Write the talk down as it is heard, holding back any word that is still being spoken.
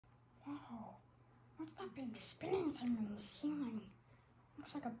What's that big spinning thing in the ceiling?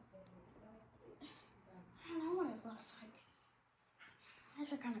 Looks like a... I don't know what it looks like. It's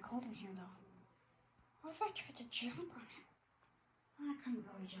kind of cold in here, though. What if I tried to jump on it? I couldn't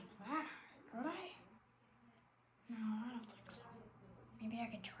really jump that high, could I? No, I don't think so. Maybe I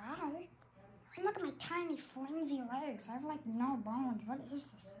could try. I mean, look at my tiny, flimsy legs. I have, like, no bones. What is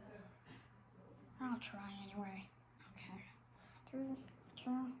this? I'll try anyway. Okay. 3, 2,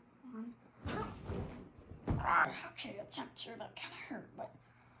 1. Okay, attempt 2. That kind of hurt, but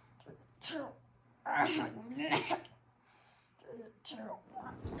 3, 2. My neck. 3, 2,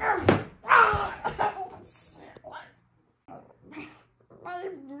 1. My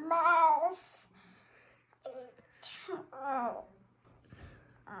mouth. 3, 2. Ow.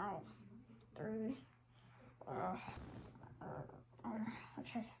 3.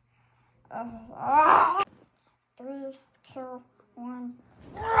 Okay. 3, 2, 1.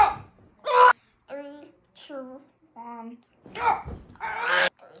 3, 2, 1. 3,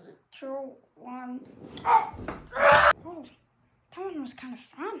 2, 1. Oh, that one was kind of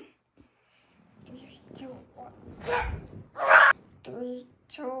fun. 3, 2, 1. 3,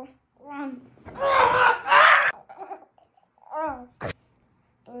 2, 1.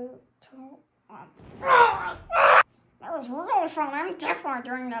 3, 2, 1. That was really fun. I'm definitely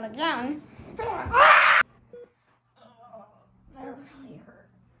doing that again. That really hurt.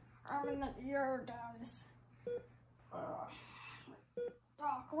 I'm in the ear, guys.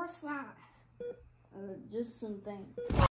 Doc, what's that? Just something.